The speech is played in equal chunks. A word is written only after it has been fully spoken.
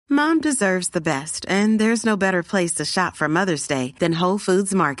Mom deserves the best, and there's no better place to shop for Mother's Day than Whole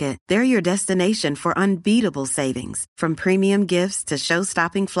Foods Market. They're your destination for unbeatable savings, from premium gifts to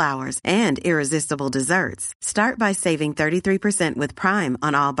show-stopping flowers and irresistible desserts. Start by saving 33% with Prime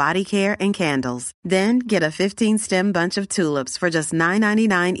on all body care and candles. Then get a 15-stem bunch of tulips for just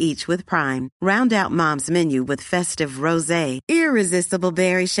 $9.99 each with Prime. Round out Mom's menu with festive rosé, irresistible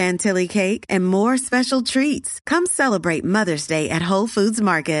berry chantilly cake, and more special treats. Come celebrate Mother's Day at Whole Foods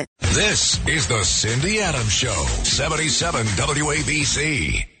Market. This is the Cindy Adams Show, 77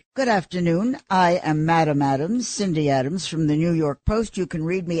 WABC. Good afternoon. I am Madam Adams, Cindy Adams from the New York Post. You can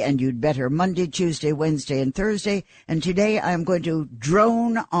read me, and you'd better, Monday, Tuesday, Wednesday, and Thursday. And today I'm going to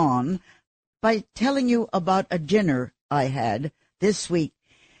drone on by telling you about a dinner I had this week.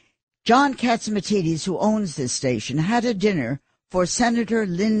 John Catsimatidis, who owns this station, had a dinner for Senator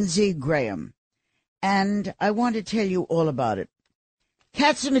Lindsey Graham. And I want to tell you all about it.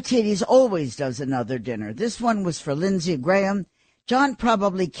 Catsimatidis always does another dinner. This one was for Lindsey Graham. John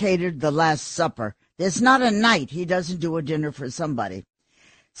probably catered the Last Supper. There's not a night he doesn't do a dinner for somebody.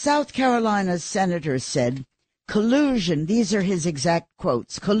 South Carolina's senator said, collusion, these are his exact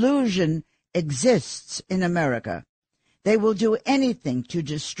quotes, collusion exists in America. They will do anything to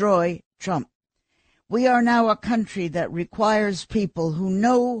destroy Trump. We are now a country that requires people who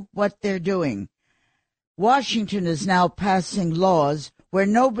know what they're doing. Washington is now passing laws where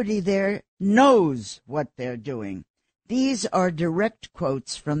nobody there knows what they're doing. These are direct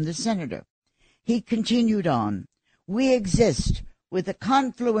quotes from the senator. He continued on, we exist with a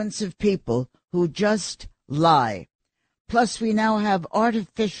confluence of people who just lie. Plus, we now have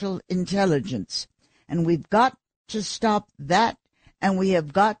artificial intelligence, and we've got to stop that, and we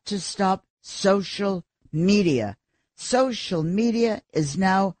have got to stop social media. Social media is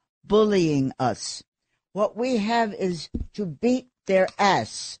now bullying us. What we have is to beat their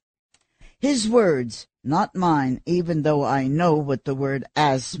ass. His words, not mine, even though I know what the word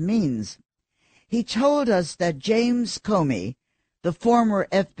ass means. He told us that James Comey, the former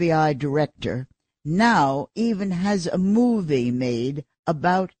FBI director, now even has a movie made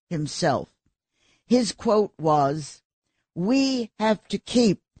about himself. His quote was, we have to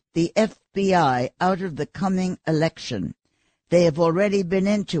keep the FBI out of the coming election. They have already been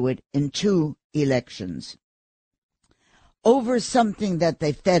into it in 2 elections. Over something that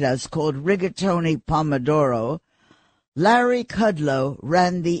they fed us called rigatoni pomodoro, Larry Kudlow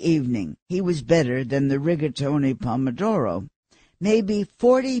ran the evening. He was better than the rigatoni pomodoro. Maybe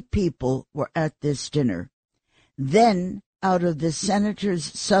 40 people were at this dinner. Then, out of the senator's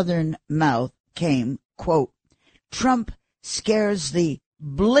southern mouth came, quote, Trump scares the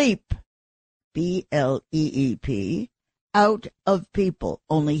bleep, B-L-E-E-P, out of people.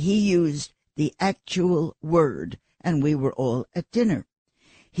 Only he used the actual word, and we were all at dinner.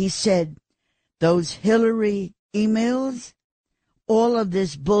 He said, those Hillary emails, all of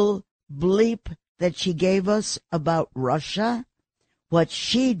this bull bleep that she gave us about Russia, what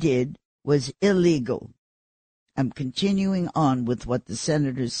she did was illegal. I'm continuing on with what the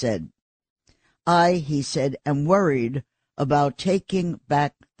senator said. I, he said, am worried about taking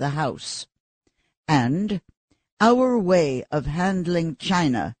back the House. And our way of handling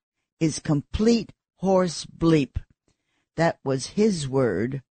China is complete horse bleep. That was his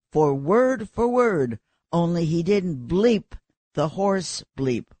word for word, only he didn't bleep the horse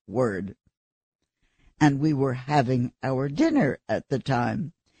bleep word. And we were having our dinner at the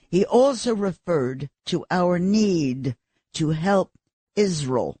time. He also referred to our need to help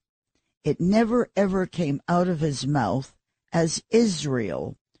Israel. It never ever came out of his mouth as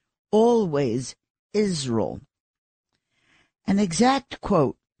Israel, always Israel. An exact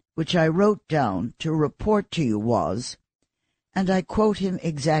quote which I wrote down to report to you was, and I quote him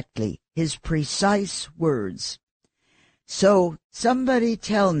exactly, his precise words. So somebody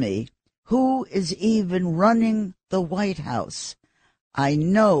tell me who is even running the White House. I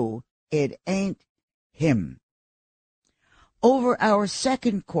know it ain't him. Over our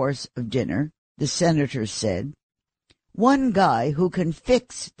second course of dinner, the senator said, one guy who can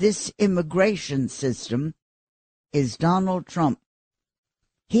fix this immigration system is Donald Trump.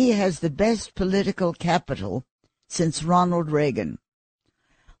 He has the best political capital since Ronald Reagan.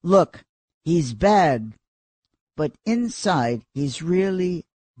 Look, he's bad, but inside he's really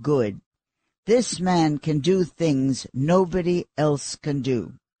good. This man can do things nobody else can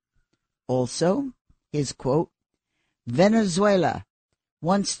do. Also, his quote, Venezuela,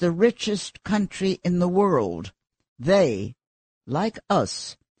 once the richest country in the world, they, like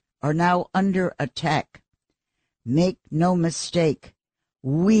us, are now under attack. Make no mistake,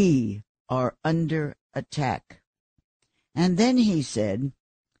 we are under attack. And then he said,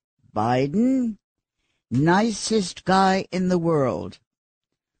 Biden, nicest guy in the world.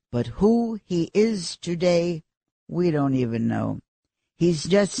 But who he is today, we don't even know. He's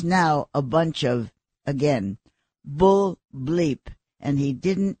just now a bunch of, again, bull bleep, and he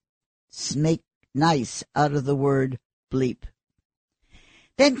didn't make nice out of the word bleep.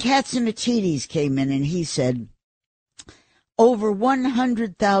 Then Katsimatidis came in and he said, over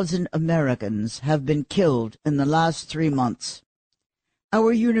 100,000 Americans have been killed in the last 3 months.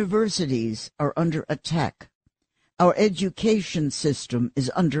 Our universities are under attack. Our education system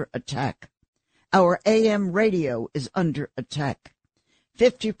is under attack. Our AM radio is under attack.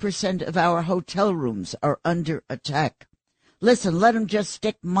 50% of our hotel rooms are under attack. Listen, let them just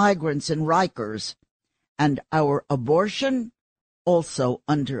stick migrants in Rikers. And our abortion, also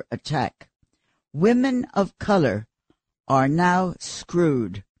under attack. Women of color are now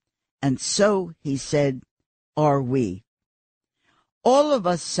screwed. And so, he said, are we. All of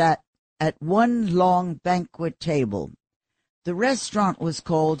us sat at one long banquet table. The restaurant was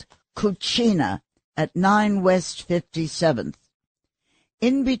called Cucina at 9 West 57th.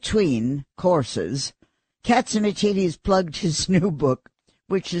 In between courses, Katsimatidis plugged his new book,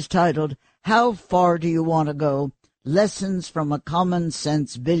 which is titled, How Far Do You Want to Go? Lessons from a Common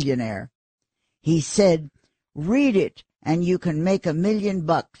Sense Billionaire. He said, read it and you can make $1 million.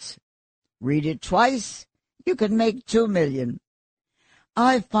 Read it twice, you can make $2 million.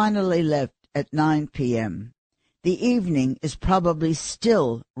 I finally left at 9 p.m. The evening is probably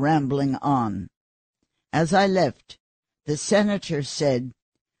still rambling on. As I left, the senator said,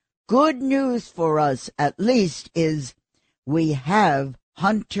 good news for us, at least, is we have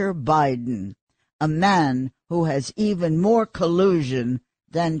Hunter Biden, a man who has even more collusion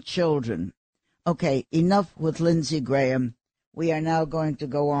than children. Okay, enough with Lindsey Graham. We are now going to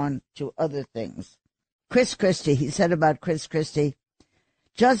go on to other things. Chris Christie, he said about Chris Christie,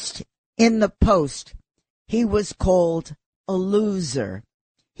 just in the Post, he was called a loser.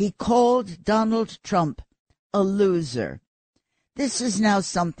 He called Donald Trump a loser. This is now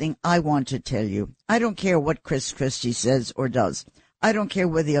something I want to tell you. I don't care what Chris Christie says or does. I don't care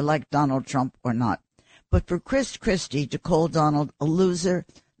whether you like Donald Trump or not. But for Chris Christie to call Donald a loser,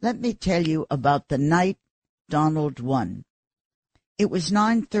 let me tell you about the night Donald won. It was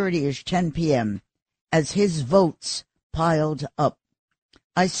 9:30-ish, 10 p.m., as his votes piled up.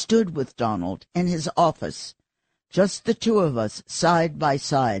 I stood with Donald in his office, just the two of us, side by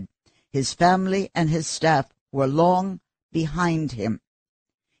side. His family and his staff were long behind him.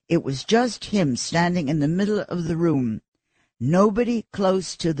 It was just him standing in the middle of the room, nobody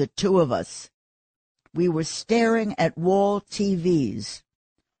close to the two of us. We were staring at wall TVs,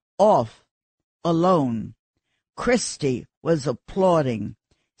 off, alone. Christie was applauding,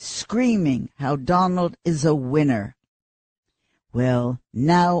 screaming how Donald is a winner. Well,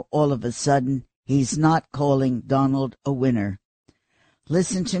 now all of a sudden, he's not calling Donald a winner.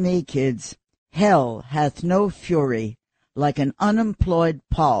 Listen to me, kids. Hell hath no fury like an unemployed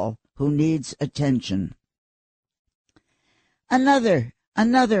Paul who needs attention. Another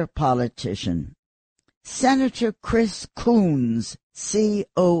politician, Senator Chris Coons,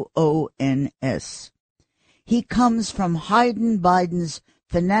 C-O-O-N-S. He comes from Hayden Biden's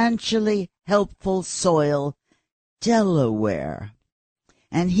financially helpful soil, Delaware.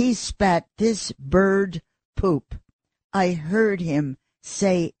 And he spat this bird poop. I heard him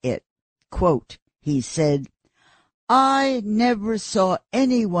say it. Quote, he said, I never saw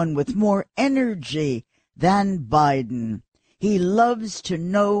anyone with more energy than Biden. He loves to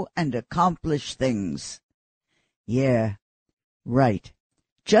know and accomplish things. Yeah, right.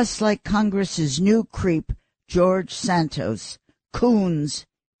 Just like Congress's new creep, George Santos, Coons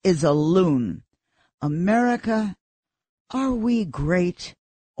is a loon. America, are we great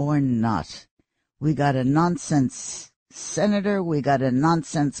or not? We got a nonsense senator, we got a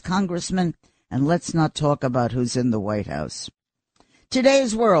nonsense congressman, and let's not talk about who's in the White House.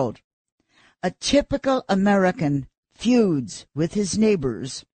 Today's world. A typical American feuds with his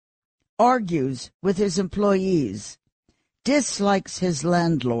neighbors, argues with his employees, dislikes his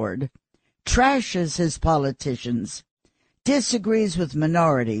landlord, trashes his politicians, disagrees with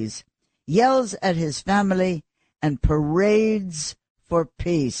minorities, yells at his family, and parades for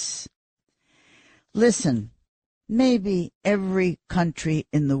peace. Listen, maybe every country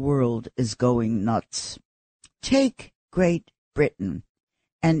in the world is going nuts. Take Great Britain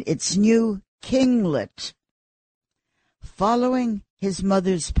and its new kinglet. Following his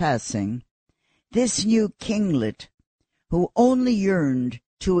mother's passing, this new kinglet, who only yearned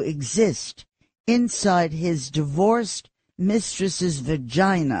to exist inside his divorced mistress's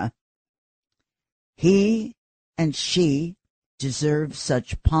vagina, he and she deserve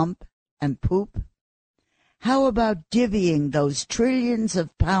such pomp and poop? How about divvying those trillions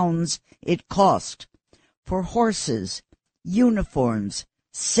of pounds it cost for horses, uniforms,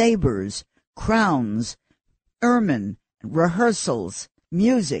 sabers, crowns, ermine, rehearsals,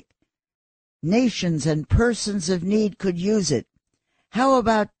 music? Nations and persons of need could use it. How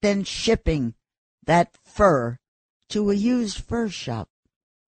about then shipping that fur to a used fur shop?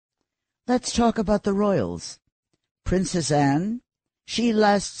 Let's talk about the royals. Princess Anne, she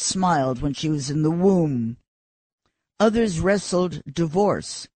last smiled when she was in the womb. Others wrestled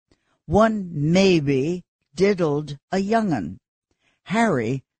divorce. One maybe diddled a young'un.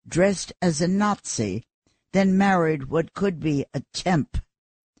 Harry dressed as a Nazi, then married what could be a temp.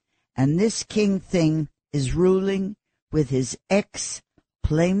 And this king thing is ruling with his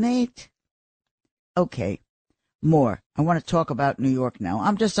ex-playmate? Okay, more. I want to talk about New York now.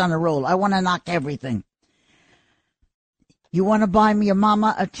 I'm just on a roll. I want to knock everything. You want to buy me your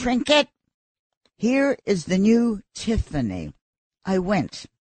mama a trinket? Here is the new Tiffany. I went.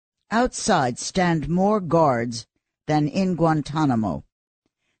 Outside stand more guards than in Guantanamo.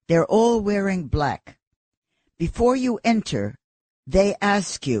 They're all wearing black. Before you enter, they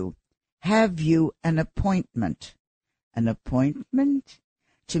ask you, have you an appointment? An appointment?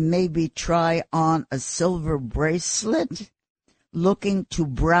 To maybe try on a silver bracelet? Looking to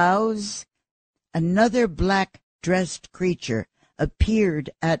browse? Another black-dressed creature appeared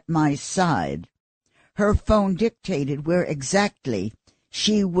at my side. Her phone dictated where exactly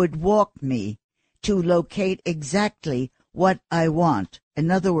she would walk me to locate exactly what I want. In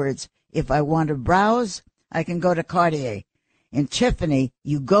other words, if I want to browse, I can go to Cartier. In Tiffany,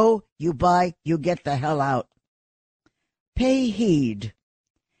 you go, you buy, you get the hell out. Pay heed.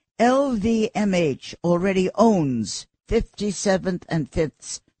 LVMH already owns 57th and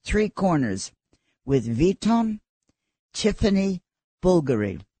 5th, 3 corners, with Vuitton, Tiffany,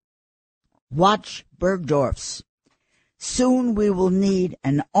 Bulgari. Watch Bergdorf's. Soon we will need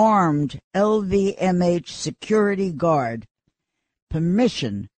an armed LVMH security guard.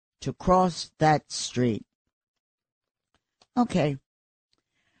 Permission to cross that street. Okay.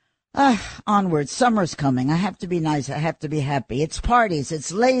 Onward. Summer's coming. I have to be nice. I have to be happy. It's parties.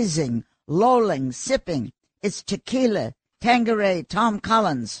 It's lazing, lolling, sipping. It's tequila, Tanqueray, Tom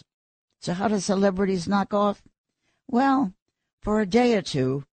Collins. So how do celebrities knock off? Well, for a day or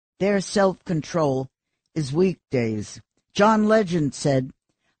two, their self-control is weekdays. John Legend said,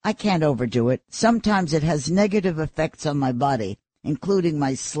 I can't overdo it. Sometimes it has negative effects on my body, including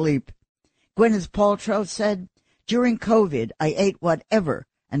my sleep. Gwyneth Paltrow said, during COVID, I ate whatever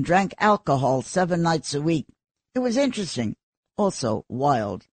and drank alcohol 7 nights a week. It was interesting, also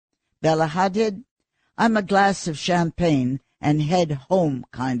wild. Bella Hadid, I'm a glass of champagne and head home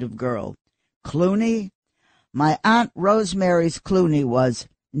kind of girl. Clooney, my Aunt Rosemary's Clooney was,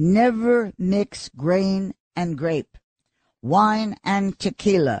 never mix grain and grape, wine and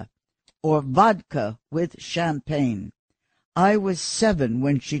tequila, or vodka with champagne. I was 7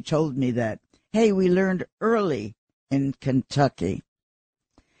 when she told me that. Hey, we learned early in Kentucky.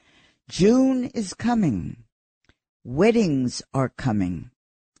 June is coming. Weddings are coming,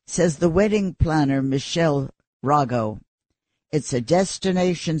 says the wedding planner Michelle Rago. It's a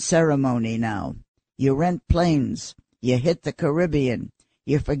destination ceremony now. You rent planes. You hit the Caribbean.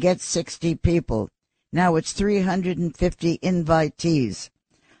 You forget 60 people. Now it's 350 invitees.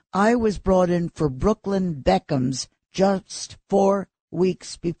 I was brought in for Brooklyn Beckham's just 4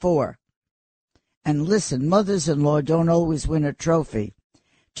 weeks before. And listen, mothers-in-law don't always win a trophy.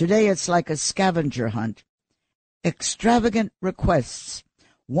 Today it's like a scavenger hunt. Extravagant requests.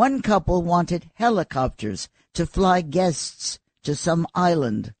 One couple wanted helicopters to fly guests to some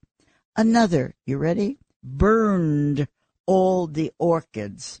island. Another, you ready? Burned all the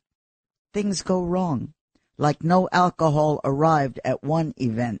orchids. Things go wrong. Like no alcohol arrived at one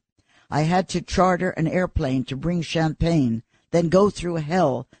event. I had to charter an airplane to bring champagne, then go through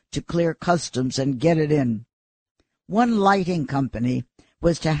hell to clear customs and get it in. One lighting company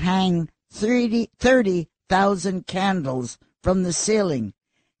was to hang 30,000 candles from the ceiling.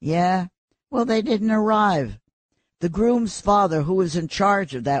 Yeah, well, they didn't arrive. The groom's father, who was in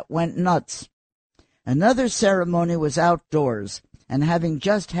charge of that, went nuts. Another ceremony was outdoors, and having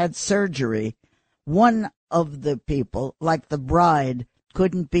just had surgery, one of the people, like the bride,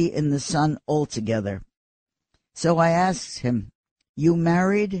 couldn't be in the sun altogether. So I asked him, you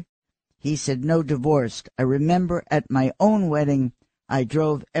married? He said, no, divorced. I remember at my own wedding, I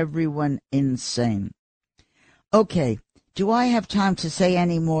drove everyone insane. Okay, do I have time to say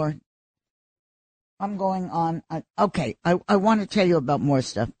any more? I'm going on. Okay, I want to tell you about more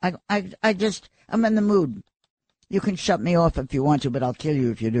stuff. I'm in the mood. You can shut me off if you want to, but I'll kill you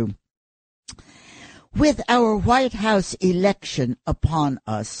if you do. With our White House election upon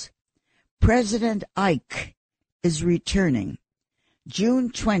us, President Ike is returning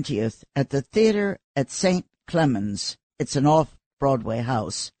June 20th at the theater at St. Clemens. It's an off-Broadway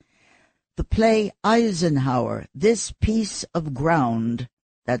house. The play Eisenhower, This Piece of Ground,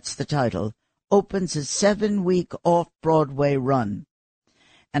 that's the title, opens a 7-week off-Broadway run.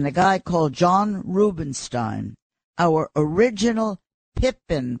 And a guy called John Rubinstein, our original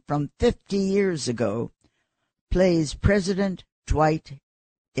Pippin from 50 years ago, plays President Dwight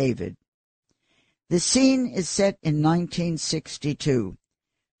David. The scene is set in 1962,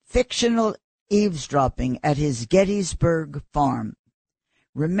 fictional eavesdropping at his Gettysburg farm,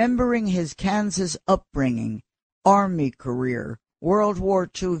 remembering his Kansas upbringing, Army career, World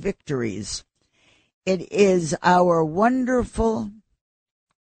War II victories. It is our wonderful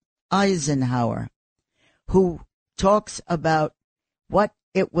Eisenhower who talks about what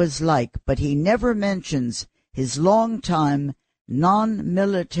it was like, but he never mentions his long-time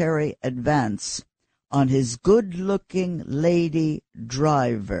non-military advance on his good-looking lady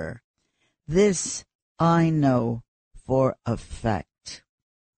driver. This I know for a fact.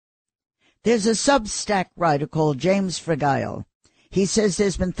 There's a Substack writer called James Fregile. He says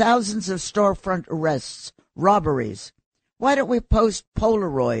there's been thousands of storefront arrests, robberies. Why don't we post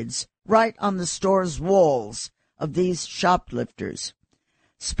Polaroids right on the store's walls of these shoplifters?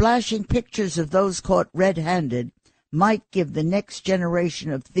 Splashing pictures of those caught red-handed might give the next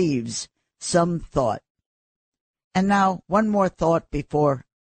generation of thieves some thought. And now, one more thought before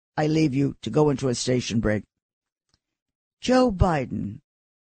I leave you to go into a station break. Joe Biden,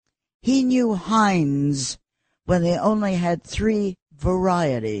 he knew Heinz when they only had 3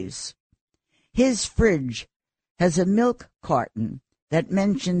 varieties. His fridge has a milk carton that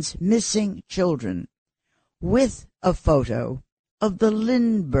mentions missing children with a photo of the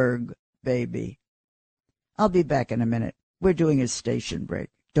Lindbergh baby. I'll be back in a minute. We're doing a station break.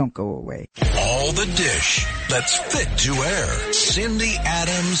 Don't go away. All the dish that's fit to air. Cindy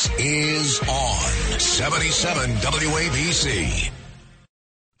Adams is on 77 WABC.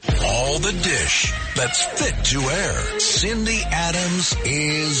 All the dish that's fit to air. Cindy Adams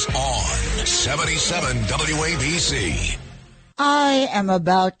is on 77 WABC. I am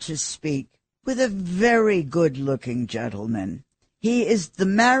about to speak with a very good-looking gentleman. He is the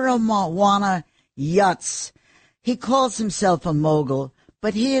marijuana Yutz. He calls himself a mogul,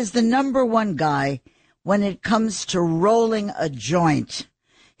 but he is the number one guy when it comes to rolling a joint.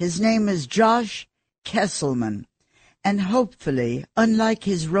 His name is Josh Kesselman. And hopefully, unlike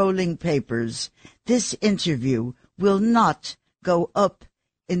his rolling papers, this interview will not go up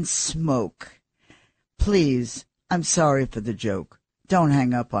in smoke. Please, I'm sorry for the joke. Don't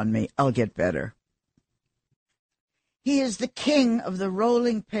hang up on me. I'll get better. He is the king of the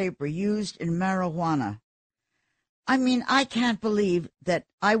rolling paper used in marijuana. I mean, I can't believe that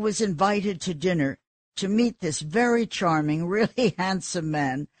I was invited to dinner to meet this very charming, really handsome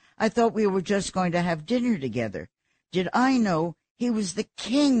man. I thought we were just going to have dinner together. Did I know he was the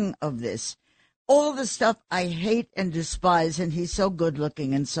king of this? All the stuff I hate and despise, and he's so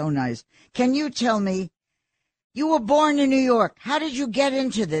good-looking and so nice. Can you tell me, you were born in New York. How did you get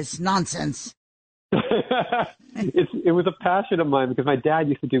into this nonsense? It was a passion of mine because my dad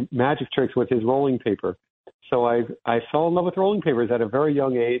used to do magic tricks with his rolling paper. So I fell in love with rolling papers at a very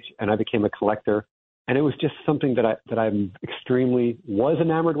young age, and I became a collector. And it was just something that I'm extremely was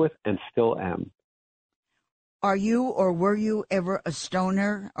enamored with and still am. Are you or were you ever a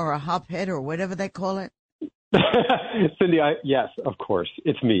stoner or a hophead or whatever they call it? Cindy, yes, of course.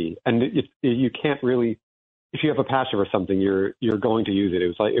 It's me. And you can't really, if you have a passion for something, you're going to use it.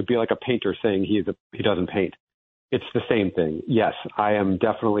 It'd be like a painter saying he doesn't paint. It's the same thing. Yes, I am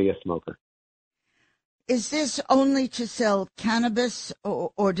definitely a smoker. Is this only to sell cannabis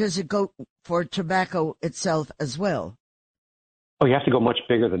or does it go for tobacco itself as well? Oh, you have to go much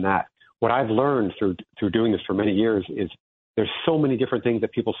bigger than that. What I've learned through doing this for many years is there's so many different things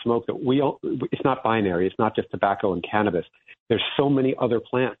that people smoke that it's not binary. It's not just tobacco and cannabis. There's so many other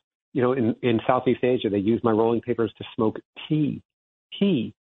plants. You know, in Southeast Asia, they use my rolling papers to smoke tea.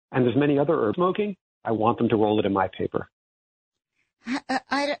 And there's many other herbs smoking. I want them to roll it in my paper.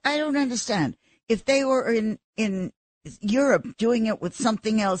 I don't understand. If they were in Europe doing it with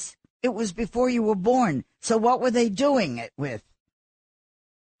something else, it was before you were born. So what were they doing it with?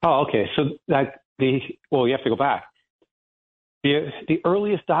 Oh, okay. So you have to go back. The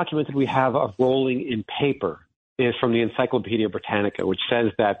earliest document that we have of rolling in paper is from the Encyclopedia Britannica, which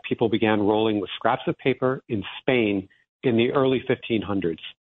says that people began rolling with scraps of paper in Spain in the early 1500s.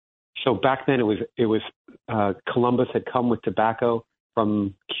 So back then it was Columbus had come with tobacco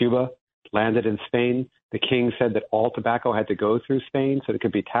from Cuba, landed in Spain. The king said that all tobacco had to go through Spain so it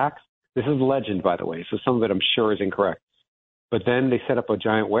could be taxed. This is legend, by the way, so some of it I'm sure is incorrect. But then they set up a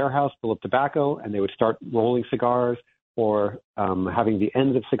giant warehouse full of tobacco, and they would start rolling cigars or having the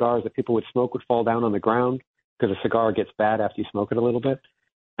ends of cigars that people would smoke would fall down on the ground because a cigar gets bad after you smoke it a little bit.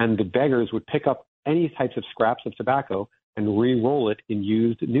 And the beggars would pick up any types of scraps of tobacco and re-roll it in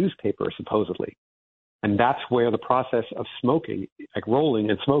used newspaper, supposedly. And that's where the process of smoking, like rolling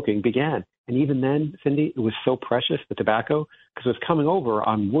and smoking, began. And even then, Cindy, it was so precious, the tobacco, because it was coming over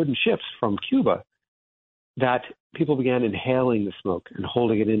on wooden ships from Cuba, that people began inhaling the smoke and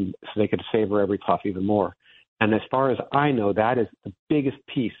holding it in so they could savor every puff even more. And as far as I know, that is the biggest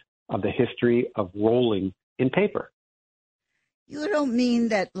piece of the history of rolling in paper. You don't mean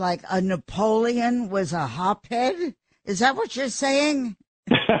that like a Napoleon was a hophead? Is that what you're saying?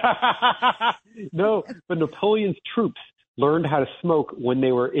 No, but Napoleon's troops learned how to smoke when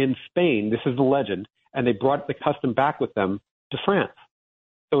they were in Spain. This is the legend. And they brought the custom back with them to France.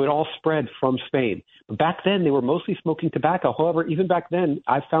 So it all spread from Spain. But back then, they were mostly smoking tobacco. However, even back then,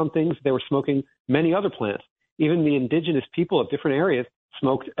 I found things they were smoking many other plants. Even the indigenous people of different areas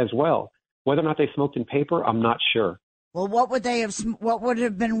smoked as well. Whether or not they smoked in paper, I'm not sure. Well, what would it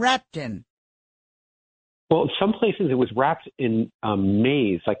have been wrapped in? Well, in some places it was wrapped in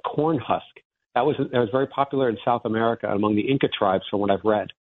maize, like corn husk. That was very popular in South America among the Inca tribes, from what I've read.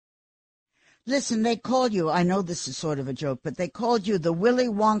 Listen, they called you, I know this is sort of a joke, but they called you the Willy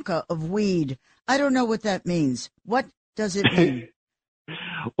Wonka of weed. I don't know what that means. What does it mean?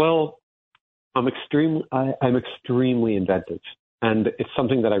 Well, I'm extremely inventive, and it's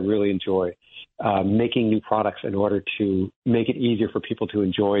something that I really enjoy, making new products in order to make it easier for people to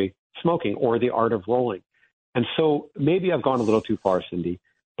enjoy smoking or the art of rolling. And so maybe I've gone a little too far, Cindy,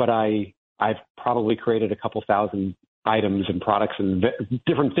 but I've probably created a couple thousand items and products and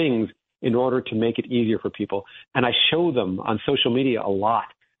different things in order to make it easier for people. And I show them on social media a lot.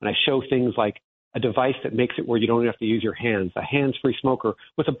 And I show things like a device that makes it where you don't have to use your hands, a hands-free smoker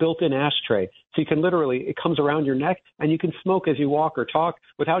with a built-in ashtray. So you can literally, it comes around your neck and you can smoke as you walk or talk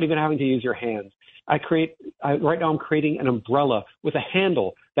without even having to use your hands. Right now I'm creating an umbrella with a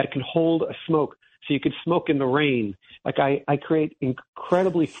handle that can hold a smoke so you could smoke in the rain. Like I create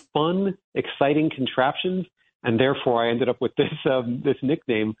incredibly fun, exciting contraptions. And therefore, I ended up with this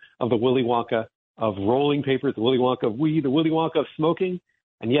nickname of the Willy Wonka of rolling papers, the Willy Wonka of weed, the Willy Wonka of smoking.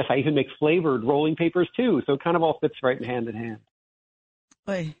 And yes, I even make flavored rolling papers too. So it kind of all fits right in hand.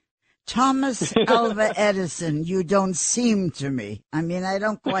 Boy, Thomas Alva Edison, you don't seem to me. I mean, I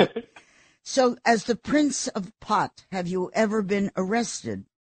don't quite. So as the Prince of Pot, have you ever been arrested?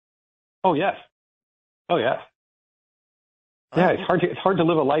 Oh, yes. Yeah, it's hard to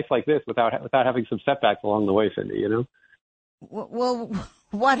live a life like this without having some setbacks along the way, Cindy, you know? Well,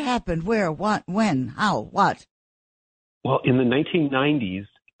 what happened? Where? What? When? How? What? Well, in the 1990s,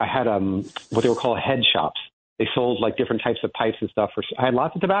 I had what they were called head shops. They sold like different types of pipes and stuff. I had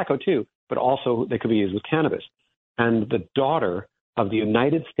lots of tobacco too, but also they could be used with cannabis. And the daughter of the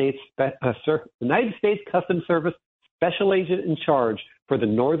United States Customs Service special agent in charge for the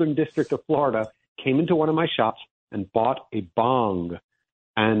Northern District of Florida came into one of my shops and bought a bong.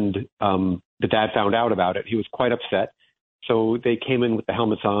 And the dad found out about it. He was quite upset. So they came in with the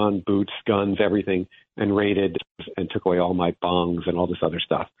helmets on, boots, guns, everything, and raided and took away all my bongs and all this other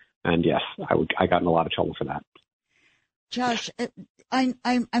stuff. And yes, I got in a lot of trouble for that. Josh,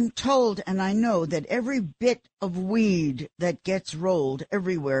 I'm told and I know that every bit of weed that gets rolled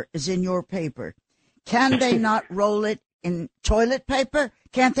everywhere is in your paper. Can they not roll it in toilet paper?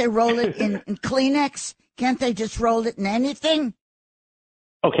 Can't they roll it in Kleenex? Can't they just roll it in anything?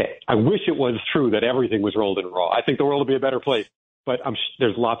 Okay, I wish it was true that everything was rolled in raw. I think the world would be a better place. But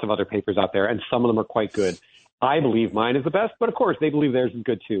there's lots of other papers out there, and some of them are quite good. I believe mine is the best, but of course they believe theirs is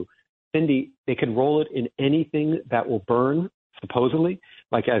good too. Cindy, they can roll it in anything that will burn, supposedly,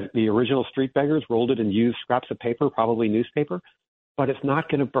 like as the original street beggars rolled it in used scraps of paper, probably newspaper. But it's not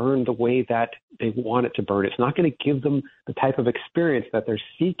going to burn the way that they want it to burn. It's not going to give them the type of experience that they're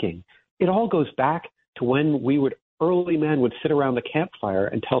seeking. It all goes back to when early men would sit around the campfire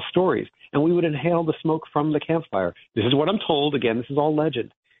and tell stories, and we would inhale the smoke from the campfire. This is what I'm told. Again, this is all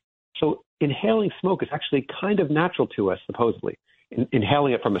legend. So inhaling smoke is actually kind of natural to us, supposedly.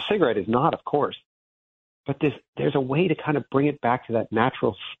 Inhaling it from a cigarette is not, of course. But there's a way to kind of bring it back to that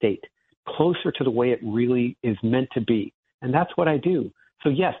natural state, closer to the way it really is meant to be. And that's what I do. So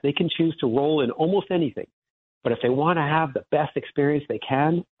yes, they can choose to roll in almost anything. But if they want to have the best experience they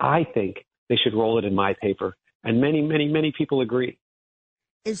can, I think they should roll it in my paper. And many, many, many people agree.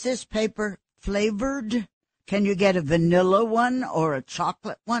 Is this paper flavored? Can you get a vanilla one or a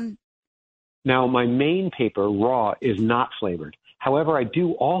chocolate one? Now, my main paper, Raw, is not flavored. However, I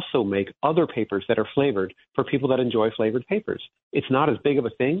do also make other papers that are flavored for people that enjoy flavored papers. It's not as big of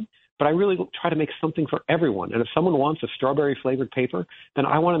a thing, but I really try to make something for everyone. And if someone wants a strawberry flavored paper, then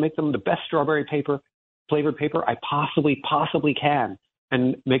I want to make them the best strawberry flavored paper I possibly can,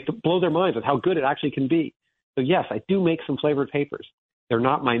 and blow their minds with how good it actually can be. So yes, I do make some flavored papers. They're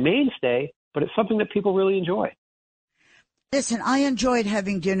not my mainstay, but it's something that people really enjoy. Listen, I enjoyed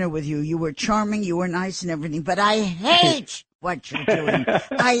having dinner with you. You were charming, you were nice and everything, but I hate what you're doing.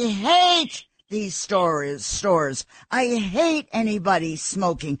 I hate these stores. I hate anybody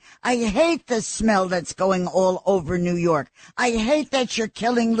smoking. I hate the smell that's going all over New York. I hate that you're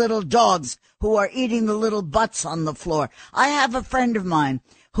killing little dogs who are eating the little butts on the floor. I have a friend of mine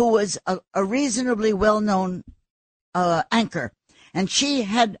who was a reasonably well-known anchor, and she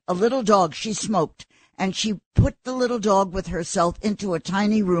had a little dog. She smoked, and she put the little dog with herself into a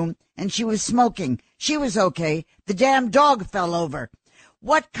tiny room, and she was smoking. She was okay. The damn dog fell over.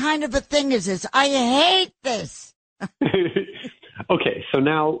 What kind of a thing is this? I hate this. Okay, so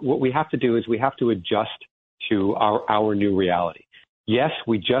now what we have to do is we have to adjust to our new reality. Yes,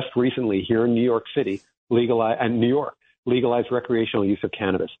 we just recently here in New York City legalized recreational use of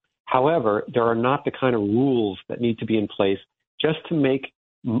cannabis. However, there are not the kind of rules that need to be in place just to make,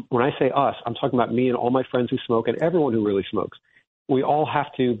 when I say us, I'm talking about me and all my friends who smoke and everyone who really smokes. We all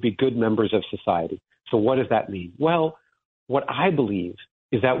have to be good members of society. So what does that mean? Well, what I believe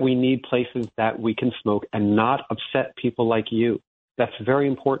is that we need places that we can smoke and not upset people like you. That's very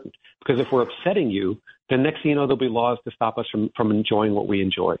important, because if we're upsetting you, then next thing you know, there'll be laws to stop us from enjoying what we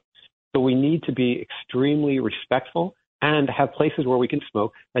enjoy. So we need to be extremely respectful and have places where we can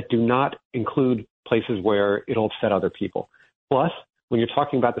smoke that do not include places where it'll upset other people. Plus, when you're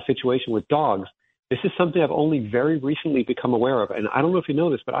talking about the situation with dogs, this is something I've only very recently become aware of. And I don't know if you know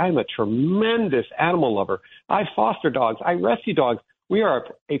this, but I am a tremendous animal lover. I foster dogs. I rescue dogs. We are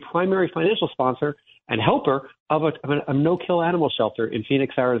a primary financial sponsor and helper of a no-kill animal shelter in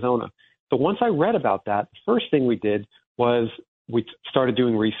Phoenix, Arizona. So once I read about that, the first thing we did was we started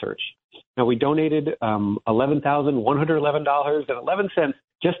doing research. Now, we donated $11,111.11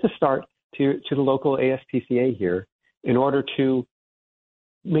 just to start to the local ASPCA here in order to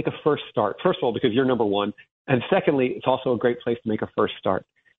make a first start. First of all, because you're number one. And secondly, it's also a great place to make a first start.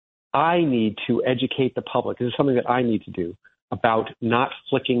 I need to educate the public. This is something that I need to do about not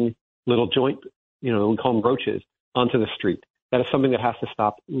flicking little joint, we call them roaches, onto the street. That is something that has to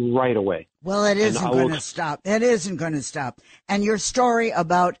stop right away. Well, it isn't going to stop. It isn't going to stop. And your story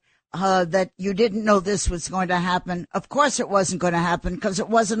about that you didn't know this was going to happen, of course it wasn't going to happen because it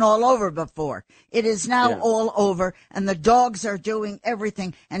wasn't all over before. It is now all over, and the dogs are doing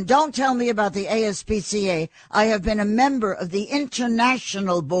everything. And don't tell me about the ASPCA. I have been a member of the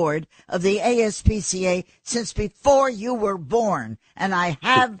international board of the ASPCA since before you were born, and I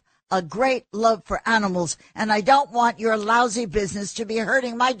have a great love for animals, and I don't want your lousy business to be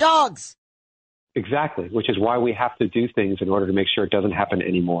hurting my dogs. Exactly, which is why we have to do things in order to make sure it doesn't happen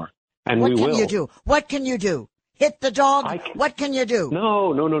anymore. And what we will. What can you do? What can you do? Hit the dog? What can you do?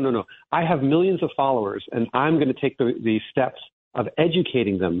 No. I have millions of followers, and I'm going to take the steps of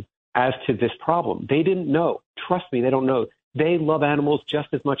educating them as to this problem. They didn't know. Trust me, they don't know. They love animals just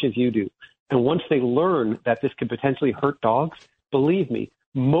as much as you do. And once they learn that this could potentially hurt dogs, believe me,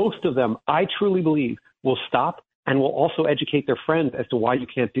 most of them, I truly believe, will stop and will also educate their friends as to why you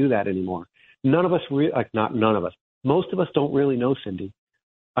can't do that anymore. None of us, not none of us, most of us don't really know, Cindy.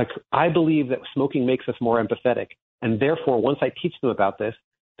 I believe that smoking makes us more empathetic. And therefore, once I teach them about this,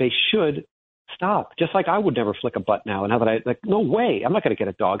 they should stop. Just like I would never flick a butt now. And now that no way, I'm not going to get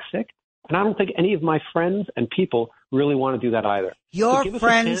a dog sick. And I don't think any of my friends and people really want to do that either. Your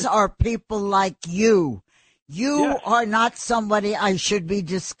friends are people like you. You are not somebody I should be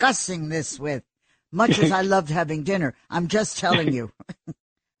discussing this with, much as I loved having dinner. I'm just telling you.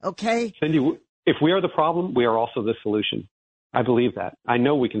 Okay? Cindy, if we are the problem, we are also the solution. I believe that. I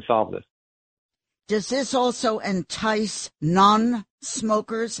know we can solve this. Does this also entice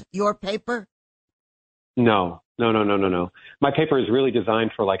non-smokers, your paper? No. My paper is really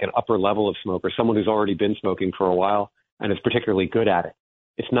designed for like an upper level of smoker, someone who's already been smoking for a while and is particularly good at it.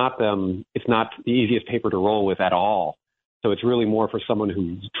 It's not the easiest paper to roll with at all. So it's really more for someone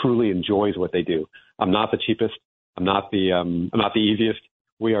who truly enjoys what they do. I'm not the cheapest. I'm not the easiest.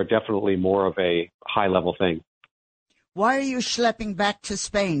 We are definitely more of a high level thing. Why are you schlepping back to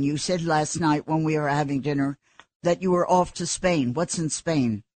Spain? You said last night when we were having dinner that you were off to Spain. What's in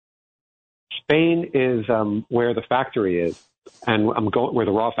Spain? Spain is where the factory is, and where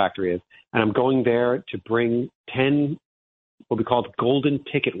the Raw factory is, and I'm going there to bring 10 what we call golden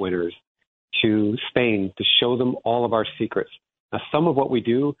ticket winners to Spain to show them all of our secrets. Now, some of what we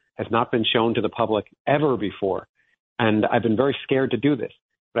do has not been shown to the public ever before, and I've been very scared to do this,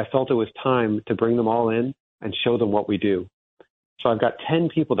 but I felt it was time to bring them all in and show them what we do. So I've got 10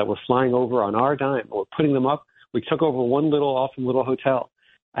 people that were flying over on our dime. We're putting them up. We took over one little awesome little hotel,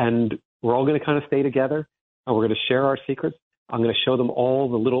 and we're all going to kind of stay together, and we're going to share our secrets. I'm going to show them all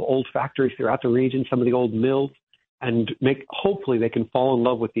the little old factories throughout the region, some of the old mills, and hopefully they can fall in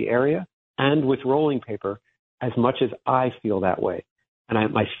love with the area and with rolling paper as much as I feel that way.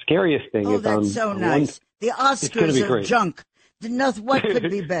 And my scariest thing is... that's so nice. The Oscars are junk. What could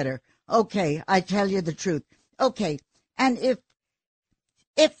be better? Okay, I tell you the truth. Okay, and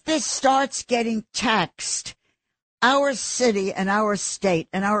if this starts getting taxed, our city and our state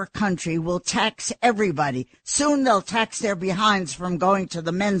and our country will tax everybody. Soon they'll tax their behinds from going to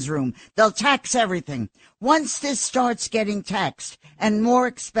the men's room. They'll tax everything. Once this starts getting taxed and more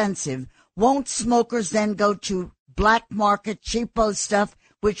expensive, won't smokers then go to black market, cheapo stuff,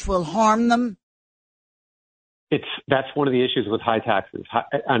 which will harm them? That's one of the issues with high taxes.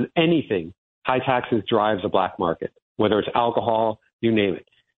 On anything, high taxes drives a black market, whether it's alcohol, you name it.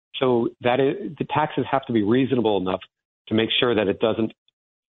 So the taxes have to be reasonable enough to make sure that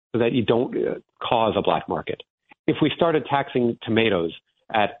so that you don't cause a black market. If we started taxing tomatoes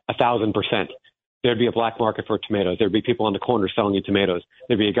at 1,000%, there'd be a black market for tomatoes. There'd be people on the corner selling you tomatoes.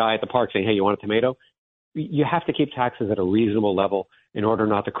 There'd be a guy at the park saying, hey, you want a tomato? You have to keep taxes at a reasonable level in order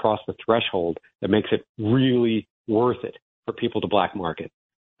not to cross the threshold that makes it really worth it for people to black market.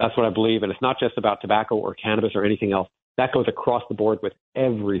 That's what I believe. And it's not just about tobacco or cannabis or anything else. That goes across the board with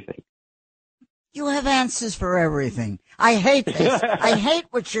everything. You have answers for everything. I hate this. I hate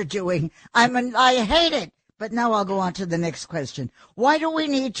what you're doing. I hate it. But now I'll go on to the next question. Why do we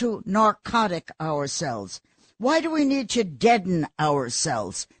need to narcotic ourselves? Why do we need to deaden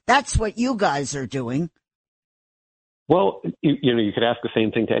ourselves? That's what you guys are doing. Well, you could ask the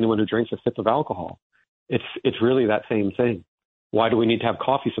same thing to anyone who drinks a sip of alcohol. It's really that same thing. Why do we need to have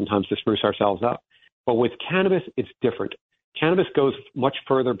coffee sometimes to spruce ourselves up? But with cannabis, it's different. Cannabis goes much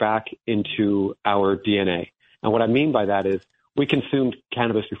further back into our DNA. And what I mean by that is we consumed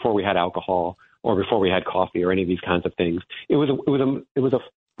cannabis before we had alcohol or before we had coffee or any of these kinds of things. It was a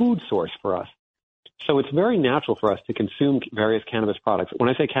food source for us. So it's very natural for us to consume various cannabis products. When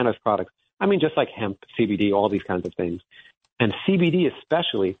I say cannabis products, I mean just like hemp, CBD, all these kinds of things. And CBD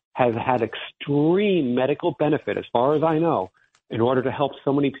especially has had extreme medical benefit, as far as I know, in order to help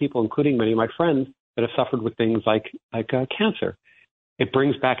so many people, including many of my friends, that have suffered with things like cancer. It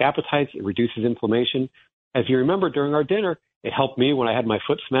brings back appetites. It reduces inflammation. As you remember, during our dinner, it helped me when I had my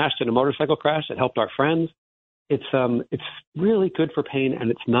foot smashed in a motorcycle crash. It helped our friends. It's really good for pain,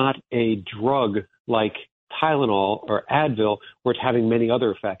 and it's not a drug like Tylenol or Advil where it's having many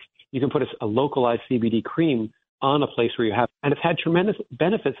other effects. You can put a localized CBD cream on a place where you have, and it's had tremendous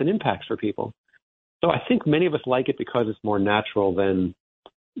benefits and impacts for people. So I think many of us like it because it's more natural than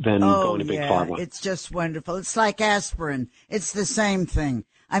going to big pharma. It's just wonderful. It's like aspirin. It's the same thing.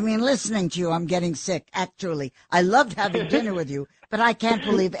 I mean, listening to you, I'm getting sick, actually. I loved having dinner with you, but I can't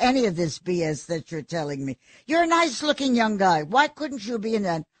believe any of this BS that you're telling me. You're a nice-looking young guy. Why couldn't you be in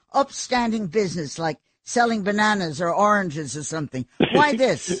an upstanding business like selling bananas or oranges or something? Why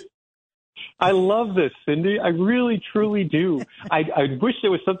this? I love this, Cindy. I really, truly do. I wish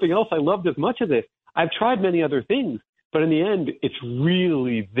there was something else I loved as much as this. I've tried many other things, but in the end, it's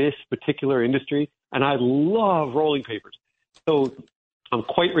really this particular industry, and I love rolling papers. So I'm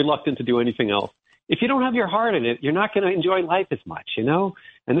quite reluctant to do anything else. If you don't have your heart in it, you're not going to enjoy life as much, you know?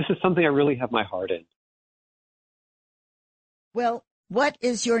 And this is something I really have my heart in. Well, what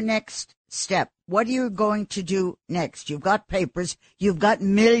is your next step? What are you going to do next? You've got papers. You've got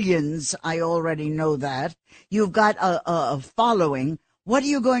millions. I already know that. You've got a following. What are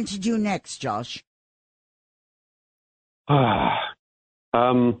you going to do next, Josh? You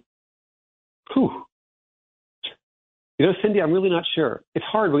know, Cindy, I'm really not sure. It's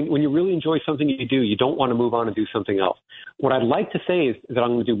hard when you really enjoy something you do, you don't want to move on and do something else. What I'd like to say is that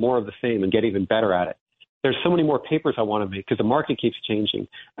I'm going to do more of the same and get even better at it. There's so many more papers I want to make because the market keeps changing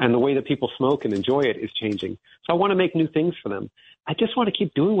and the way that people smoke and enjoy it is changing. So I want to make new things for them. I just want to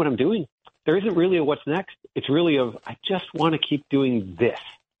keep doing what I'm doing. There isn't really a what's next. It's really I just want to keep doing this.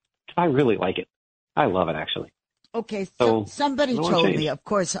 I really like it. I love it, actually. Okay, so somebody told me, of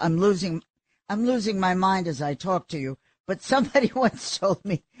course, I'm losing my mind as I talk to you, but somebody once told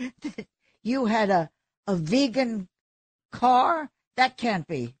me that you had a vegan car. That can't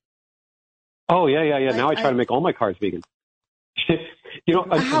be. Oh, yeah. Now I try to make all my cars vegan. You know,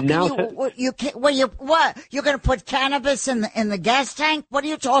 How can now you can't, what? You're going to put cannabis in the gas tank? What are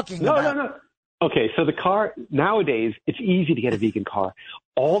you talking about? No. Okay, so the car, nowadays, it's easy to get a vegan car.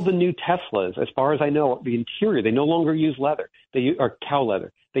 All the new Teslas, as far as I know, the interior, they no longer use leather. Or cow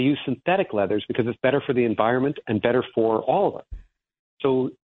leather. They use synthetic leathers because it's better for the environment and better for all of us.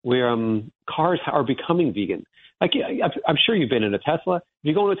 So cars are becoming vegan. Like, I'm sure you've been in a Tesla. If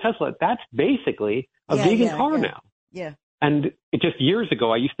you go in a Tesla, that's basically a vegan car now. Yeah. And it just years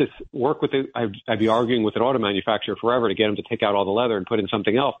ago, I used to work with I'd be arguing with an auto manufacturer forever to get them to take out all the leather and put in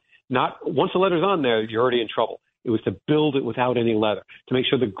something else. Not once the leather's on there, you're already in trouble. It was to build it without any leather, to make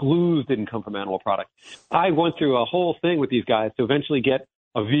sure the glues didn't come from animal products. I went through a whole thing with these guys to eventually get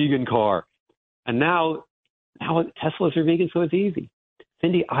a vegan car. And now Teslas are vegan, so it's easy.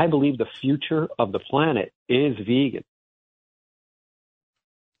 Cindy, I believe the future of the planet is vegan.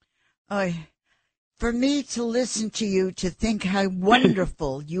 For me to listen to you, to think how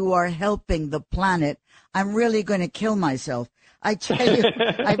wonderful you are helping the planet, I'm really going to kill myself. I tell you,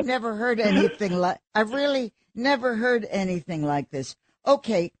 I've never heard anything I've really never heard anything like this.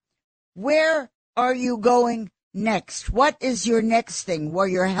 Okay, where are you going next? What is your next thing where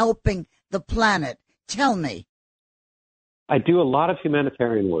you're helping the planet? Tell me. I do a lot of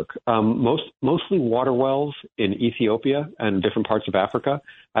humanitarian work, mostly water wells in Ethiopia and different parts of Africa.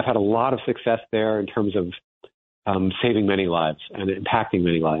 I've had a lot of success there in terms of saving many lives and impacting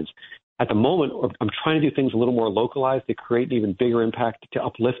many lives. At the moment, I'm trying to do things a little more localized to create an even bigger impact to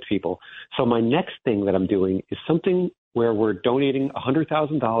uplift people. So my next thing that I'm doing is something where we're donating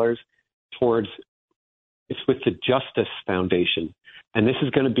 $100,000 towards, it's with the Justice Foundation. And this is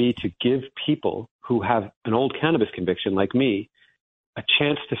going to be to give people who have an old cannabis conviction like me a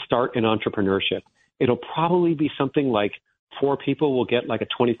chance to start an entrepreneurship. It'll probably be something like 4 people will get like a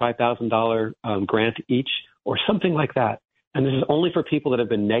 $25,000 grant each or something like that. And this is only for people that have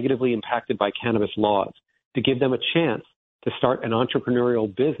been negatively impacted by cannabis laws, to give them a chance to start an entrepreneurial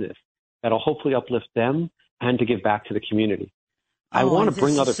business that'll hopefully uplift them and to give back to the community. I want to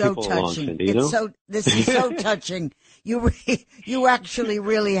bring other people along, Cindy. You know? This is so touching. You actually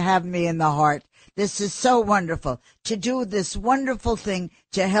really have me in the heart. This is so wonderful to do this wonderful thing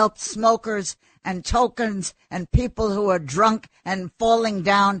to help smokers and tokens and people who are drunk and falling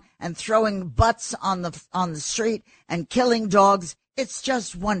down and throwing butts on the street and killing dogs. It's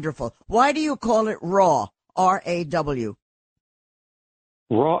just wonderful. Why do you call it RAW? RAW.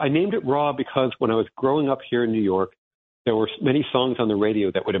 Raw. I named it Raw because when I was growing up here in New York, there were many songs on the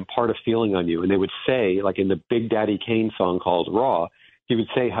radio that would impart a feeling on you. And they would say, like in the Big Daddy Kane song called Raw, he would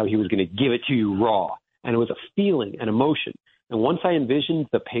say how he was going to give it to you raw. And it was a feeling, an emotion. And once I envisioned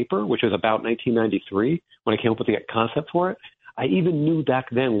the paper, which was about 1993, when I came up with the concept for it, I even knew back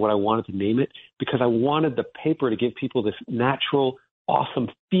then what I wanted to name it because I wanted the paper to give people this natural, awesome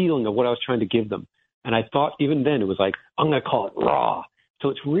feeling of what I was trying to give them. And I thought even then it was like, I'm going to call it Raw. So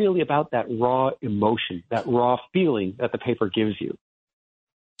it's really about that raw emotion, that raw feeling that the paper gives you.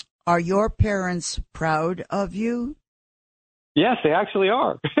 Are your parents proud of you? Yes, they actually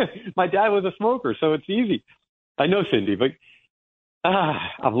are. My dad was a smoker, so it's easy. I know, Cindy, but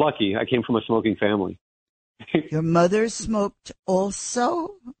I'm lucky. I came from a smoking family. Your mother smoked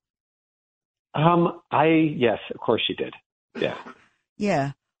also? Yes, of course she did. Yeah.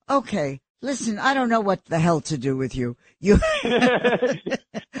 Yeah. Okay. Listen, I don't know what the hell to do with you. I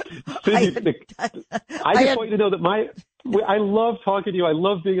just want you to know that I love talking to you. I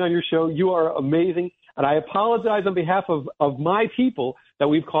love being on your show. You are amazing. And I apologize on behalf of my people that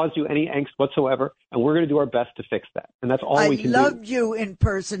we've caused you any angst whatsoever. And we're going to do our best to fix that. And that's all we can do. I loved you in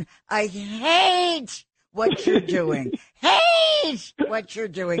person. I hate what you're doing.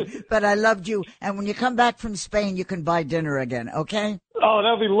 But I loved you. And when you come back from Spain, you can buy dinner again, okay? Oh,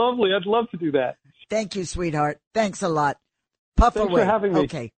 that would be lovely. I'd love to do that. Thank you, sweetheart. Thanks a lot. Puff Thanks away. for having me.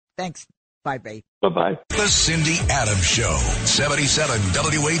 Okay. Thanks. Bye, babe. Bye-bye. The Cindy Adams Show, 77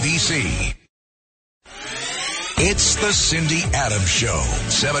 WABC. It's the Cindy Adams Show,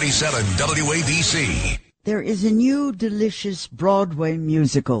 77 WABC. There is a new delicious Broadway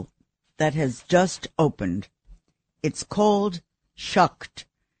musical that has just opened. It's called Shucked.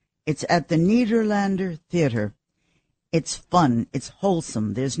 It's at the Nederlander Theater. It's fun. It's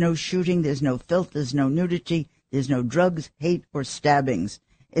wholesome. There's no shooting. There's no filth. There's no nudity. There's no drugs, hate, or stabbings.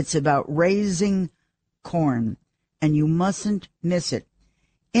 It's about raising corn, and you mustn't miss it.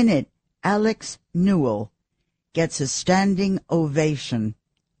 In it, Alex Newell gets a standing ovation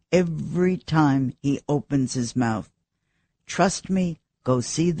every time he opens his mouth. Trust me, go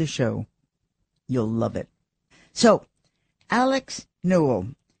see the show. You'll love it. So, Alex Newell,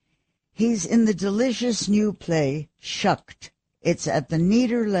 he's in the delicious new play, Shucked. It's at the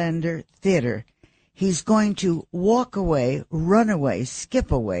Nederlander Theater. He's going to walk away, run away,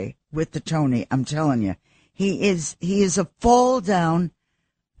 skip away with the Tony. I'm telling you, he is a fall down,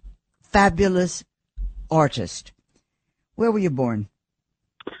 fabulous artist. Where were you born?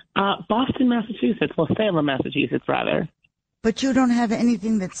 Boston, Massachusetts. Well, Salem, Massachusetts, rather. But you don't have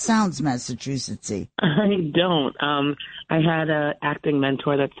anything that sounds Massachusettsy. I don't. I had an acting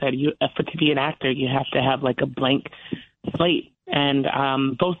mentor that said, to be an actor, you have to have like a blank slate. And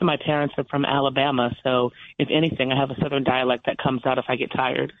both of my parents are from Alabama, so if anything, I have a Southern dialect that comes out if I get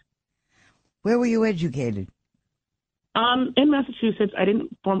tired. Where were you educated? In Massachusetts. I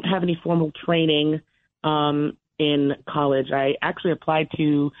didn't have any formal training in college. I actually applied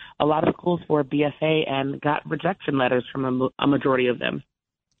to a lot of schools for a BSA and got rejection letters from a majority of them.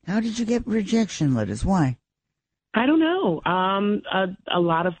 How did you get rejection letters? Why? I don't know. A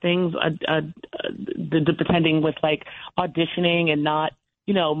lot of things, depending with like auditioning and not,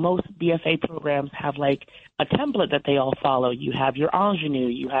 most BSA programs have like a template that they all follow. You have your ingenue,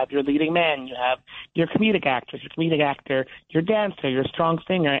 you have your leading man, you have your comedic actress, your comedic actor, your dancer, your strong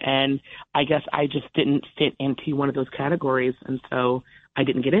singer. And I guess I just didn't fit into one of those categories. And so I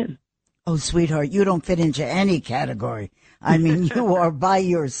didn't get in. Oh, sweetheart, you don't fit into any category. I mean, you are by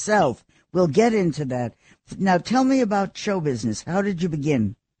yourself. We'll get into that. Now, tell me about show business. How did you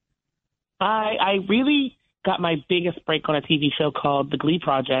begin? I really got my biggest break on a TV show called The Glee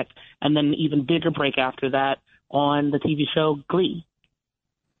Project, and then an even bigger break after that on the TV show Glee.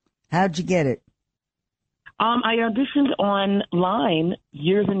 How'd you get it? I auditioned online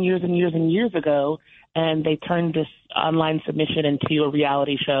years and years and years and years ago, and they turned this online submission into a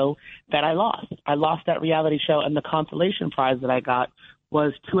reality show that I lost. I lost that reality show, and the consolation prize that I got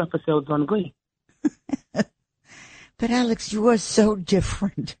was 2 episodes on Glee. But, Alex, you are so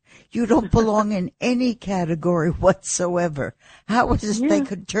different. You don't belong in any category whatsoever. How is it they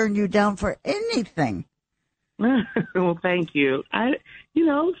could turn you down for anything? Well, thank you.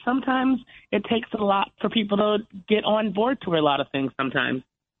 Sometimes it takes a lot for people to get on board to a lot of things sometimes.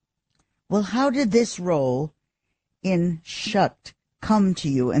 Well, how did this role in Shucked come to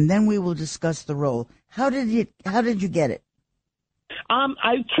you? And then we will discuss the role. How did you get it?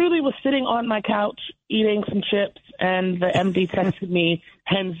 I truly was sitting on my couch eating some chips, and the MD texted me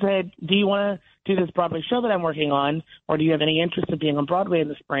and said, "Do you want to do this Broadway show that I'm working on, or do you have any interest in being on Broadway in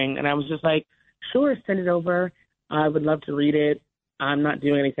the spring?" And I was just like, "Sure, send it over. I would love to read it. I'm not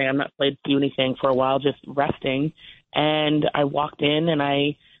doing anything. I'm not planning to do anything for a while, just resting." And I walked in and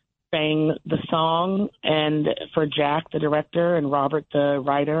I sang the song, and for Jack, the director, and Robert, the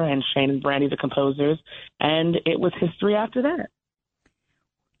writer, and Shane and Brandy, the composers, and it was history after that.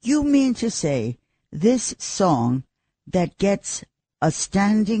 You mean to say this song that gets a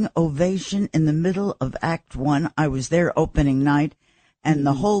standing ovation in the middle of Act 1, I was there opening night, and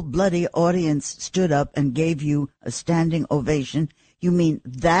the whole bloody audience stood up and gave you a standing ovation. You mean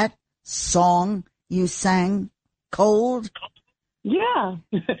that song you sang cold? Yeah.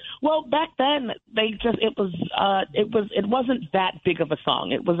 Well, back then it wasn't that big of a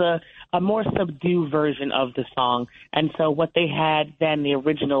song. It was a more subdued version of the song. And so what they had then, the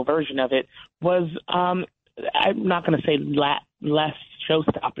original version of it, was I'm not going to say less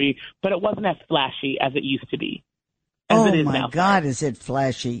showstoppery, but it wasn't as flashy as it used to be. Oh my God, is it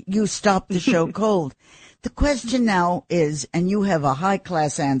flashy? You stopped the show cold. The question now is, and you have a high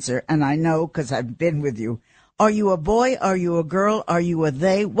class answer, and I know because I've been with you. Are you a boy? Are you a girl? Are you a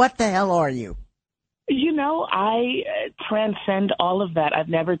they? What the hell are you? I transcend all of that. I've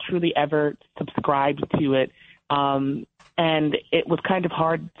never truly ever subscribed to it. And it was kind of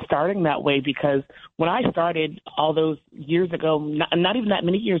hard starting that way because when I started all those years ago, not even that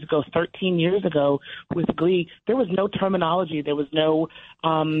many years ago, 13 years ago with Glee, there was no terminology. There was no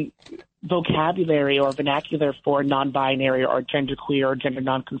vocabulary or vernacular for non-binary or genderqueer or gender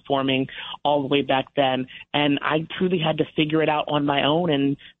nonconforming all the way back then. And I truly had to figure it out on my own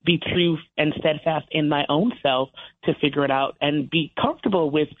and be true and steadfast in my own self to figure it out and be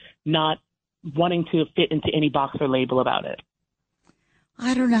comfortable with not wanting to fit into any box or label about it.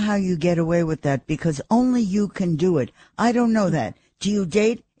 I don't know how you get away with that because only you can do it. I don't know that. Do you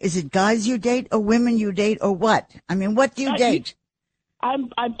date? Is it guys you date or women you date or what? I mean, what do you date?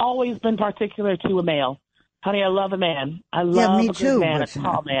 I've always been particular to a male. Honey, I love a man. I love me a too, good man, a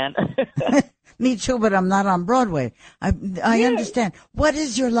tall man. Me too, but I'm not on Broadway. I understand. What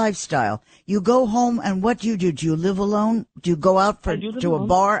is your lifestyle? You go home and what do you do? Do you live alone? Do you go out to a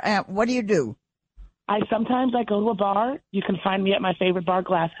bar? What do you do? Sometimes I go to a bar. You can find me at my favorite bar,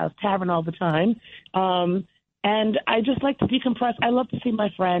 Glass House Tavern, all the time. And I just like to decompress. I love to see my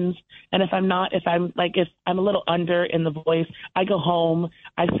friends. And if I'm a little under in the voice, I go home.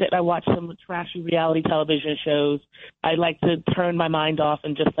 I watch some trashy reality television shows. I like to turn my mind off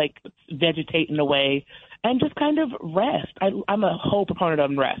and just like vegetate in a way and just kind of rest. I'm a whole proponent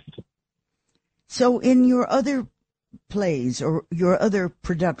of rest. So in your other plays or your other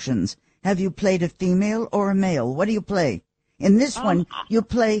productions, have you played a female or a male? What do you play? In this one, you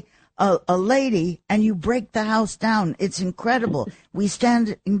play a lady and you break the house down. It's incredible. We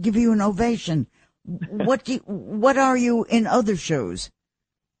stand and give you an ovation. What are you in other shows?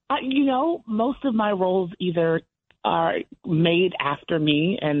 Most of my roles either are made after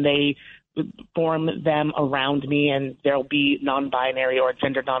me and they form them around me, and there'll be non-binary or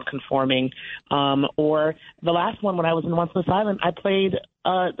gender non-conforming. Or the last one, when I was in Once on This Island, I played,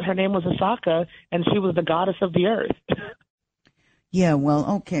 her name was Asaka, and she was the goddess of the earth. Yeah, well,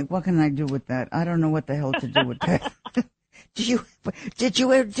 okay, what can I do with that? I don't know what the hell to do with that.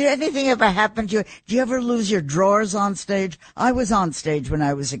 Did anything ever happen to you? Did you ever lose your drawers on stage? I was on stage when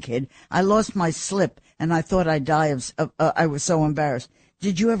I was a kid. I lost my slip, and I thought I'd die I was so embarrassed.